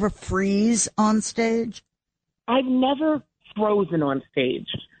 Did you ever freeze on stage? I've never frozen on stage.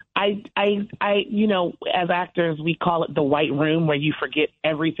 As actors, we call it the white room, where you forget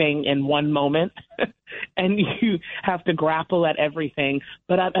everything in one moment and you have to grapple at everything.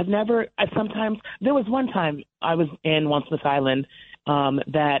 But sometimes there was one time I was in Once on This Island,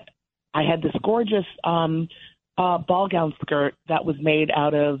 that I had this gorgeous, ball gown skirt that was made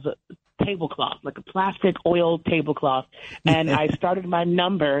out of tablecloth, like a plastic oil tablecloth. And I started my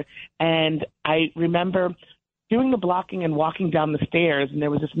number, and I remember doing the blocking and walking down the stairs, and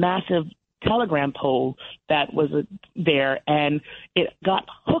there was this massive telegram pole that was there, and it got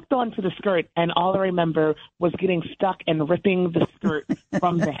hooked onto the skirt, and all I remember was getting stuck and ripping the skirt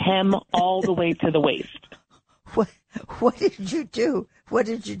from the hem all the way to the waist. What did you do?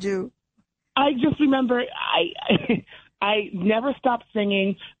 I just remember I never stopped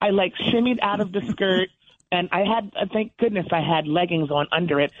singing. I shimmied out of the skirt. And thank goodness I had leggings on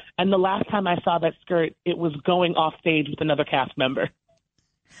under it. And the last time I saw that skirt, it was going off stage with another cast member.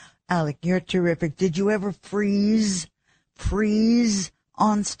 Alec, you're terrific. Did you ever freeze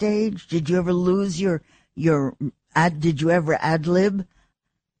on stage? Did you ever lose did you ever ad-lib?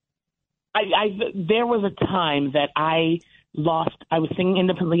 There was a time that I was singing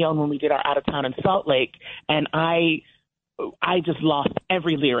independently owned when we did our Out of Town in Salt Lake, and I just lost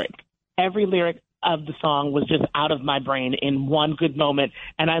every lyric. Every lyric of the song was just out of my brain in one good moment,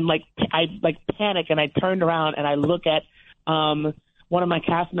 and I panic, and I turned around and I look at one of my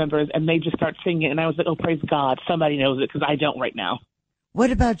cast members, and they just start singing it, and I was like, oh, praise God, somebody knows it, because I don't right now. What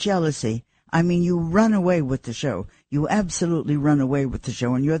about jealousy? I mean, you run away with the show. You absolutely run away with the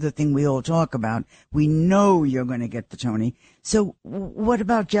show, and you're the thing we all talk about. We know you're going to get the Tony. So what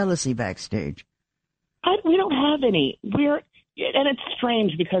about jealousy backstage? We don't have any. And it's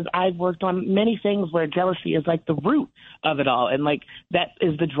strange because I've worked on many things where jealousy is like the root of it all. And that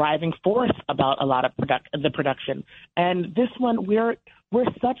is the driving force about a lot of the production. And this one, we're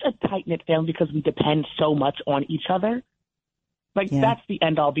such a tight-knit family because we depend so much on each other. That's the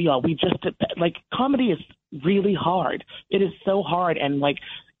end all be all. We just, comedy is really hard. It is so hard. And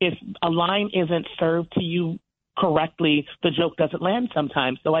if a line isn't served to you correctly, the joke doesn't land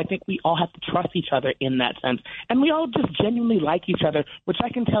sometimes. So I think we all have to trust each other in that sense. And we all just genuinely like each other, which I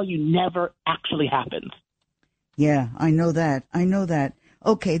can tell you never actually happens. Yeah, I know that.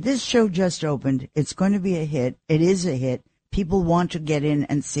 Okay, this show just opened. It's going to be a hit. It is a hit. People want to get in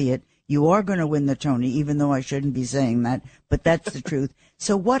and see it. You are going to win the Tony, even though I shouldn't be saying that, but that's the truth.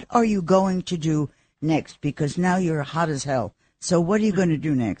 So what are you going to do next? Because now you're hot as hell. So what are you going to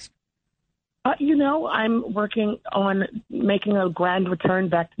do next? I'm working on making a grand return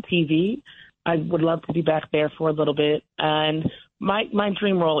back to TV. I would love to be back there for a little bit. And my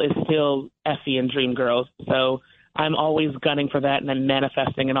dream role is still Effie in Dreamgirls. So I'm always gunning for that and then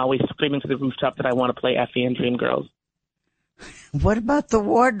manifesting and always screaming to the rooftop that I want to play Effie in Dreamgirls. What about the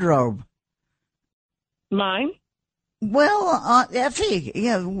wardrobe? Mine? Well, Effie,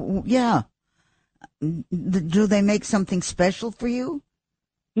 yeah. Do they make something special for you?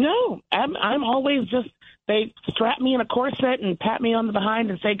 No, I'm always they strap me in a corset and pat me on the behind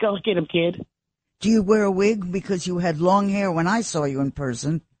and say, go get him, kid. Do you wear a wig because you had long hair when I saw you in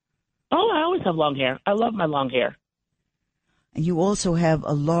person? Oh, I always have long hair. I love my long hair. And you also have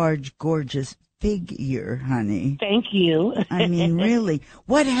a large, gorgeous figure, honey. Thank you. I mean, really.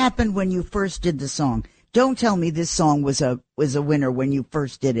 What happened when you first did the song? Don't tell me this song was a winner when you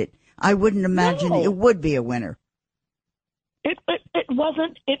first did it. I wouldn't imagine it would be a winner. It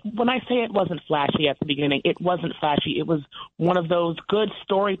wasn't. When I say it wasn't flashy at the beginning, it wasn't flashy. It was one of those good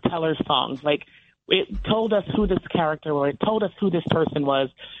storyteller songs. Like, it told us who this character was. It told us who this person was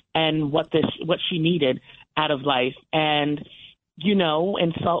and what she needed out of life. And, you know,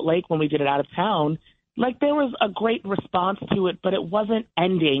 in Salt Lake, when we did it out of town, like, there was a great response to it, but it wasn't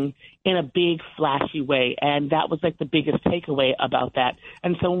ending in a big, flashy way. And that was, like, the biggest takeaway about that.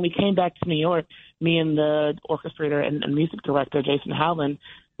 And so when we came back to New York, me and the orchestrator and music director, Jason Howland,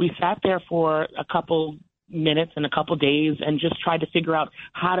 we sat there for a couple minutes and a couple days and just tried to figure out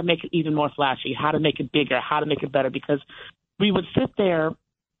how to make it even more flashy, how to make it bigger, how to make it better. Because we would sit there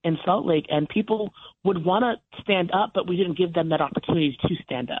in Salt Lake and people would want to stand up, but we didn't give them that opportunity to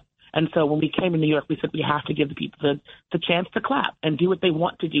stand up. And so when we came to New York, we said we have to give the people the chance to clap and do what they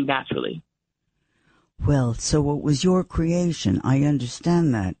want to do naturally. Well, so it was your creation. I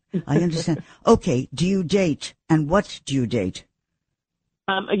understand that. I understand. Okay, do you date? And what do you date?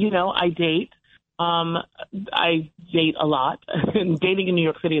 You know, I date. I date a lot. Dating in New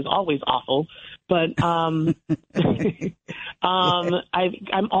York City is always awful. But I'm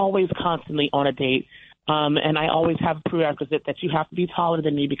always constantly on a date. And I always have a prerequisite that you have to be taller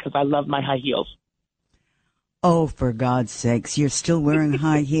than me because I love my high heels. Oh, for God's sakes, you're still wearing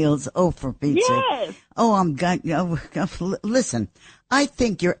high heels? Oh, for Pete's sake. Oh, listen, I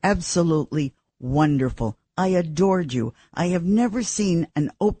think you're absolutely wonderful. I adored you. I have never seen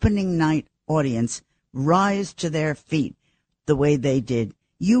an opening night audience rise to their feet the way they did.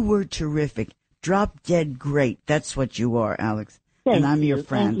 You were terrific. Drop dead great. That's what you are, Alex. And I'm your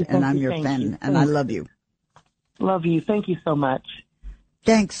friend, and I'm your fan, and I love you. Love you. Thank you so much.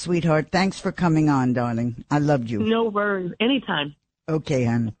 Thanks, sweetheart. Thanks for coming on, darling. I loved you. No worries. Anytime. Okay,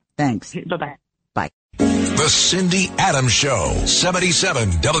 hon. Thanks. Bye-bye. Bye. The Cindy Adams Show, 77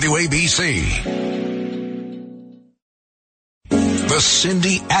 WABC. The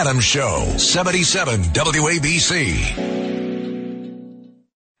Cindy Adams Show, 77 WABC.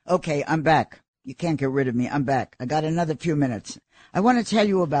 Okay, I'm back. You can't get rid of me. I'm back. I got another few minutes. I want to tell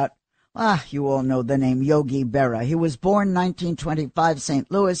you about, you all know the name Yogi Berra. He was born 1925,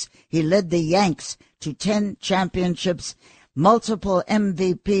 St. Louis. He led the Yanks to 10 championships, multiple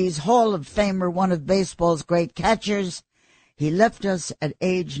MVPs, Hall of Famer, one of baseball's great catchers. He left us at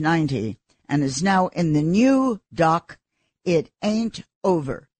age 90 and is now in the new doc, It Ain't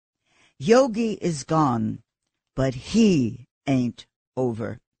Over. Yogi is gone, but he ain't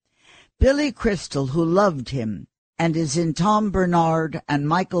over. Billy Crystal, who loved him and is in Tom Bernard and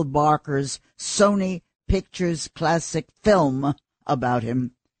Michael Barker's Sony Pictures classic film about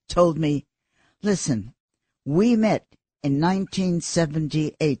him, told me, listen, we met in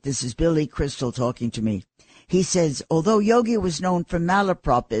 1978. This is Billy Crystal talking to me. He says, although Yogi was known for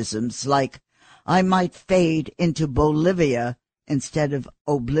malapropisms like, I might fade into Bolivia instead of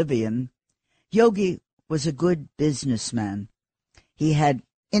oblivion, Yogi was a good businessman. He had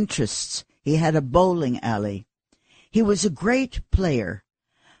interests. He had a bowling alley. He was a great player,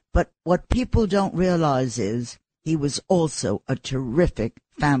 but what people don't realize is he was also a terrific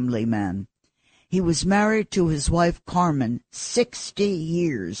family man. He was married to his wife Carmen 60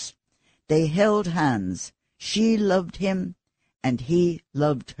 years. They held hands. She loved him, and he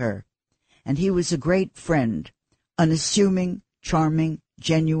loved her. And he was a great friend, unassuming, charming,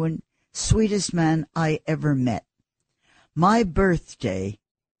 genuine, sweetest man I ever met. My birthday,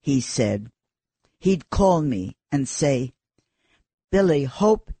 he said, he'd call me and say, Billy,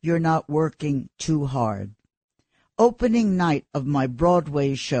 hope you're not working too hard. Opening night of my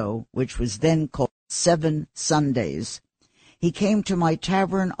Broadway show, which was then called 7 Sundays, he came to my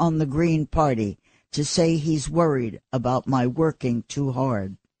Tavern on the Green party to say he's worried about my working too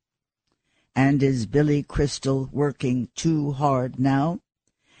hard. And is Billy Crystal working too hard now?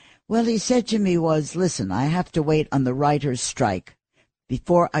 Well, he said to me listen, I have to wait on the writer's strike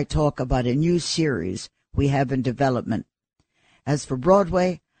before I talk about a new series we have in development. As for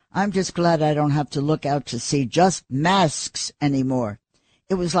Broadway, I'm just glad I don't have to look out to see just masks anymore.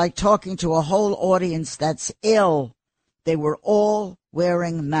 It was like talking to a whole audience that's ill. They were all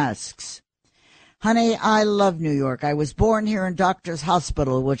wearing masks. Honey, I love New York. I was born here in Doctor's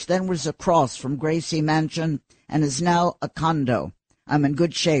Hospital, which then was across from Gracie Mansion and is now a condo. I'm in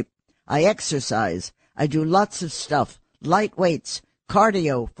good shape. I exercise. I do lots of stuff. Light weights,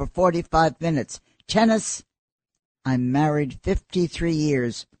 cardio for 45 minutes, tennis. I'm married 53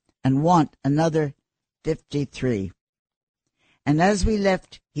 years and want another 53. And as we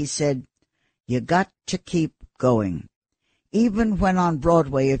left, he said, you got to keep going. Even when on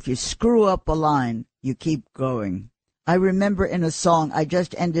Broadway, if you screw up a line, you keep going. I remember in a song I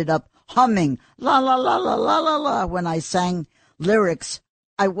just ended up humming la la la la la la la when I sang lyrics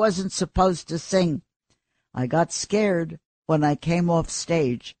I wasn't supposed to sing. I got scared when I came off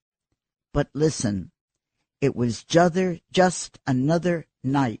stage. But listen, it was just another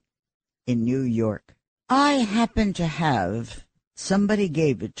night in New York. I happen to have, somebody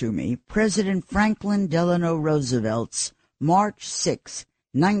gave it to me, President Franklin Delano Roosevelt's March 6,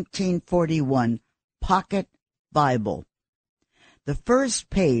 1941 pocket Bible. The first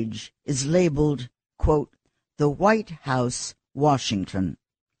page is labeled, quote, "The White House, Washington."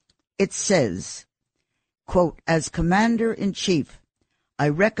 It says, quote, "As Commander-in-Chief, I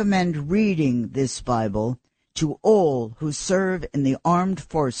recommend reading this Bible to all who serve in the armed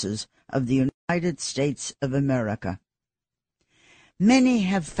forces of the United States of America. Many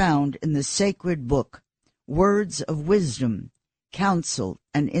have found in the sacred book words of wisdom, counsel,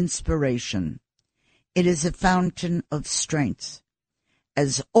 and inspiration. It is a fountain of strength,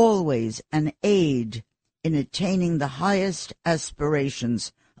 as always an aid in attaining the highest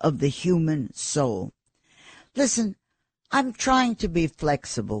aspirations of the human soul." Listen, I'm trying to be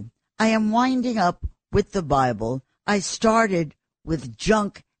flexible. I am winding up with the Bible. I started with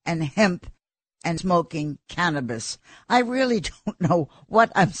junk and hemp and smoking cannabis. I really don't know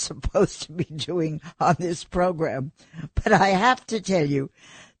what I'm supposed to be doing on this program, but I have to tell you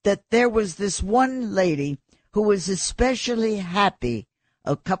that there was this one lady who was especially happy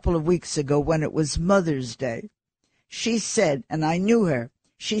a couple of weeks ago when it was Mother's Day. She said, and I knew her,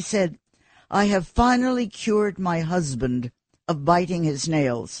 she said, "I have finally cured my husband of biting his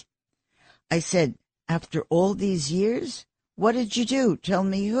nails." I said, "After all these years? What did you do? Tell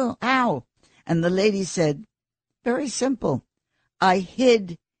me how." And the lady said, "Very simple. I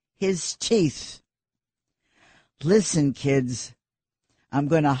hid his teeth." Listen, kids, I'm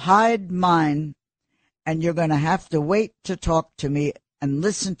going to hide mine, and you're going to have to wait to talk to me and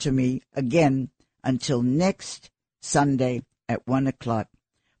listen to me again until next Sunday at 1 o'clock.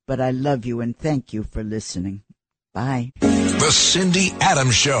 But I love you and thank you for listening. Bye. The Cindy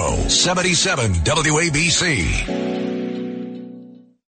Adams Show, 77 WABC.